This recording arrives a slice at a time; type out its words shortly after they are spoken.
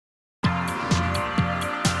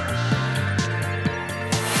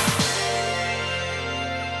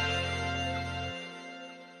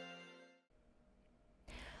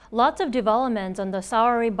lots of developments on the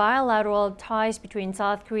soury bilateral ties between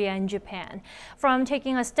South Korea and Japan. From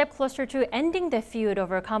taking a step closer to ending the feud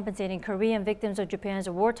over compensating Korean victims of Japan's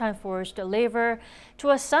wartime forced labor, to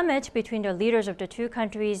a summit between the leaders of the two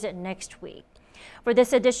countries next week. For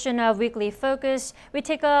this edition of Weekly Focus, we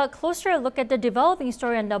take a closer look at the developing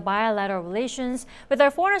story on the bilateral relations with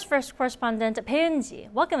our Foreign Affairs correspondent, Bae Eun-ji.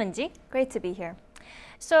 Welcome, Eun-ji. Great to be here.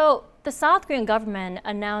 So, the South Korean government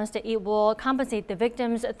announced that it will compensate the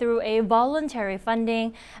victims through a voluntary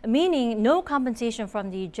funding, meaning no compensation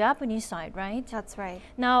from the Japanese side, right? That's right.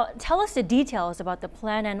 Now, tell us the details about the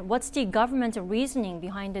plan and what's the government's reasoning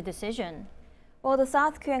behind the decision? Well, the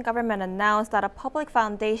South Korean government announced that a public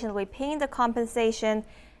foundation will be paying the compensation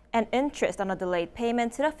and interest on a delayed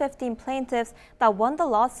payment to the 15 plaintiffs that won the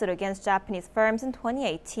lawsuit against Japanese firms in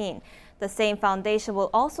 2018. The same foundation will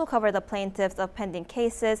also cover the plaintiffs of pending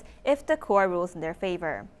cases if the court rules in their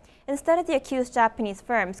favor. Instead of the accused Japanese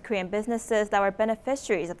firms, Korean businesses that were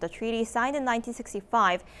beneficiaries of the treaty signed in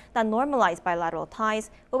 1965 that normalized bilateral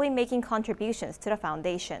ties will be making contributions to the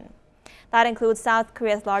foundation. That includes South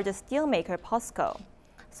Korea's largest steelmaker, POSCO.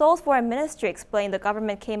 Seoul's foreign ministry explained the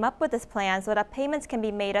government came up with this plan so that payments can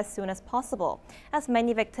be made as soon as possible, as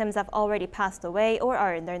many victims have already passed away or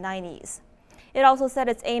are in their 90s. It also said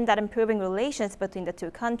it's aimed at improving relations between the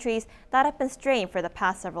two countries that have been strained for the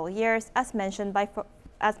past several years, as mentioned by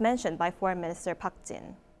Foreign Minister Park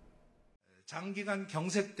Jin.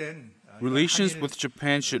 Relations with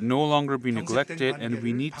Japan should no longer be neglected, and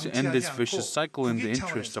we need to end this vicious cycle in the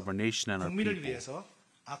interest of our nation and our people.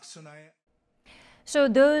 So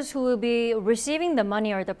those who will be receiving the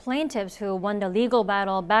money are the plaintiffs who won the legal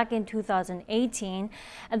battle back in 2018.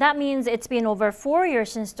 And that means it's been over 4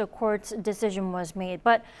 years since the court's decision was made.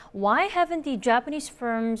 But why haven't the Japanese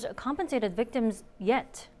firms compensated victims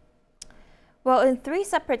yet? Well, in 3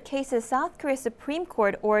 separate cases, South Korea's Supreme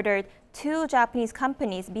Court ordered 2 Japanese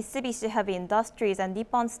companies, Mitsubishi Heavy Industries and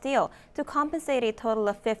Nippon Steel, to compensate a total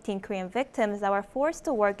of 15 Korean victims that were forced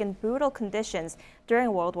to work in brutal conditions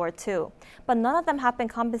during World War II. But none of them have been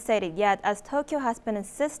compensated yet, as Tokyo has been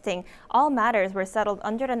insisting all matters were settled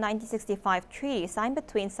under the 1965 treaty signed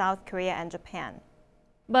between South Korea and Japan.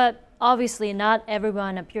 But obviously not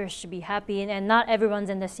everyone appears to be happy, and not everyone's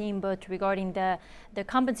in the same boat regarding the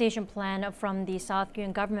compensation plan from the South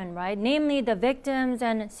Korean government, right? Namely the victims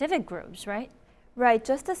and civic groups, right? Right.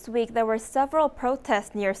 Just this week, there were several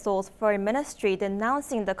protests near Seoul's foreign ministry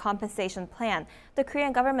denouncing the compensation plan. The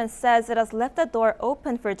Korean government says it has left the door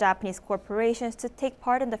open for Japanese corporations to take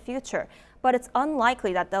part in the future, but it's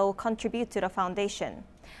unlikely that they will contribute to the foundation.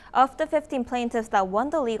 Of the 15 plaintiffs that won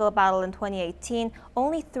the legal battle in 2018,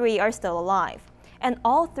 only 3 are still alive. And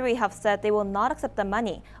all 3 have said they will not accept the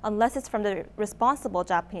money unless it's from the responsible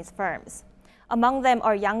Japanese firms. Among them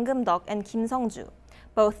are Yang Geum-deok and Kim Sung-ju.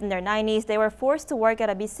 Both in their 90s, they were forced to work at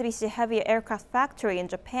a Mitsubishi Heavy aircraft factory in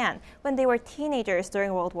Japan when they were teenagers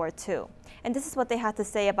during World War II. And this is what they had to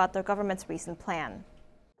say about the government's recent plan.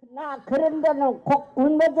 나 그런 데는 꼭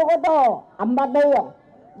굶어 죽어도 안 받아요.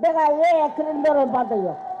 내가 왜 그런 돈을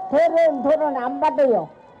받아요? 돈은 안 받아요.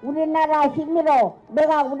 우리나라 힘으로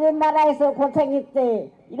내가 우리나라에서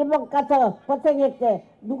고생했지. 일본 가서 고생했지.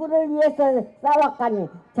 누구를 위해서 싸웠가니.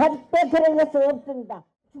 절대 그런 것은 없습니다.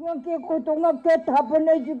 중학교 고등학교 다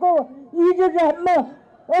보내주고 일을 하면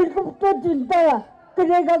월급도 준다.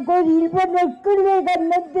 그래갖고 일본에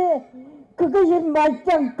끌려갔는데 그것이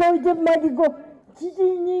말짱 거짓말이고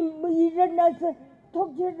지진이 일어나서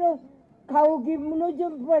도쿄로 가옥이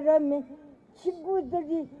무너진 바람에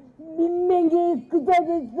친구들이 민명이 그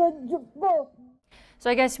자리에서 죽고. So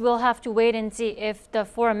I guess we'll have to wait and see if the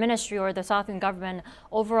foreign ministry or the South Korean government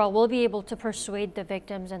overall will be able to persuade the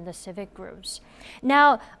victims and the civic groups.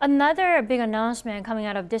 Now, another big announcement coming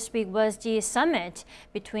out of this week was the summit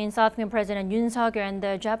between South Korean President Yoon Suk-yeol and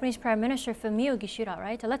the Japanese Prime Minister Fumio Kishida,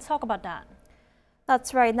 right? So let's talk about that.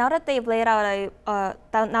 That's right. Now that they've laid out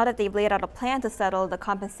a plan to settle the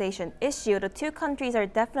compensation issue, the two countries are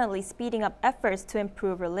definitely speeding up efforts to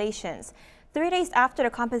improve relations. 3 days after the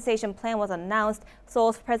compensation plan was announced,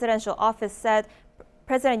 Seoul's presidential office said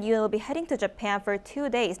President Yoon will be heading to Japan for 2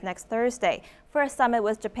 days next Thursday for a summit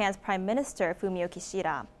with Japan's Prime Minister Fumio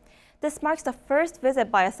Kishida. This marks the first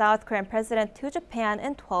visit by a South Korean president to Japan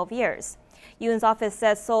in 12 years. Yoon's office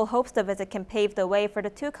says Seoul hopes the visit can pave the way for the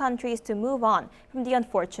two countries to move on from the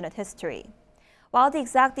unfortunate history. While the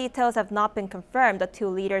exact details have not been confirmed, the two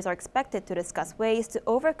leaders are expected to discuss ways to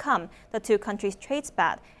overcome the two countries' trade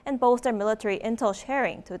spat and bolster military intel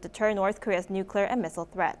sharing to deter North Korea's nuclear and missile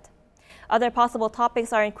threat. Other possible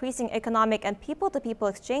topics are increasing economic and people-to-people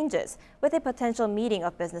exchanges with a potential meeting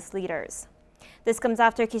of business leaders. This comes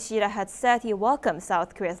after Kishida had said he welcomes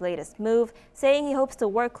South Korea's latest move, saying he hopes to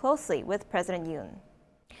work closely with President Yoon.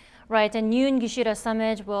 Right, and Yoon-Kishida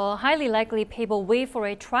summit will highly likely pave a way for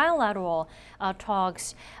a trilateral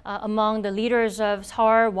talks among the leaders of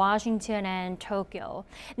Seoul, Washington, and Tokyo.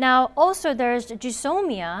 Now, also there's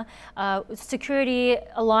GSOMIA, security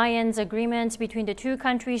alliance agreements between the two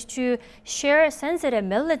countries to share sensitive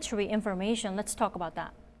military information. Let's talk about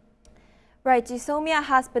that. Right, GSOMIA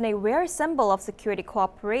has been a rare symbol of security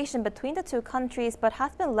cooperation between the two countries, but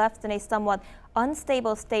has been left in a somewhat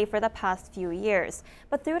unstable state for the past few years.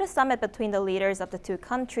 But through the summit between the leaders of the two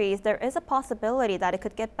countries, there is a possibility that it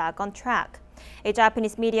could get back on track. A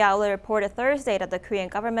Japanese media outlet reported Thursday that the Korean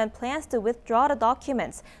government plans to withdraw the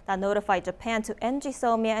documents that notified Japan to end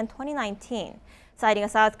GSOMIA in 2019. Citing a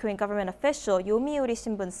South Korean government official, Yomiuri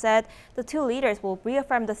Shimbun said the two leaders will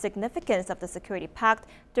reaffirm the significance of the security pact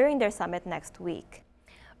during their summit next week.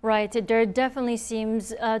 Right, there definitely seems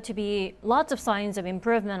to be lots of signs of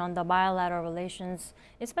improvement on the bilateral relations,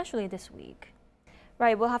 especially this week.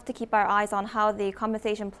 Right, we'll have to keep our eyes on how the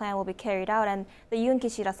compensation plan will be carried out and the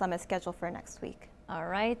Yoon-Kishida summit scheduled for next week. All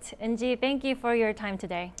right, Eun-ji, thank you for your time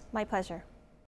today. My pleasure.